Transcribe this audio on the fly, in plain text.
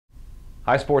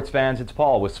Hi sports fans, it's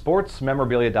Paul with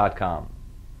SportsMemorabilia.com.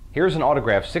 Here's an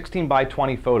autographed 16 by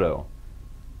 20 photo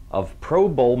of Pro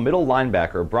Bowl middle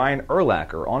linebacker Brian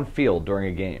Urlacher on field during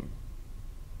a game.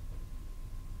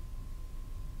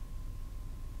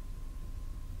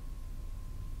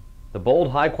 The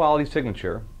bold high-quality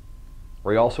signature,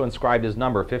 where he also inscribed his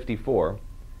number 54,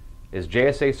 is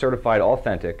JSA certified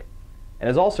authentic and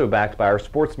is also backed by our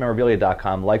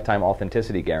SportsMemorabilia.com lifetime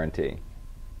authenticity guarantee.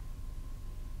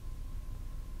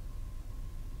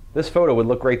 This photo would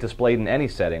look great displayed in any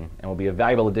setting and will be a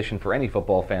valuable addition for any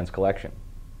football fan's collection.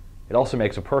 It also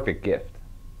makes a perfect gift.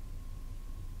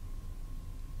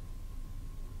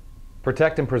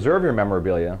 Protect and preserve your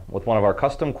memorabilia with one of our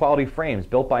custom quality frames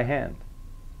built by hand.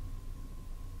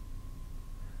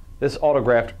 This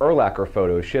autographed Urlacher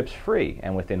photo ships free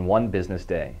and within 1 business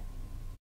day.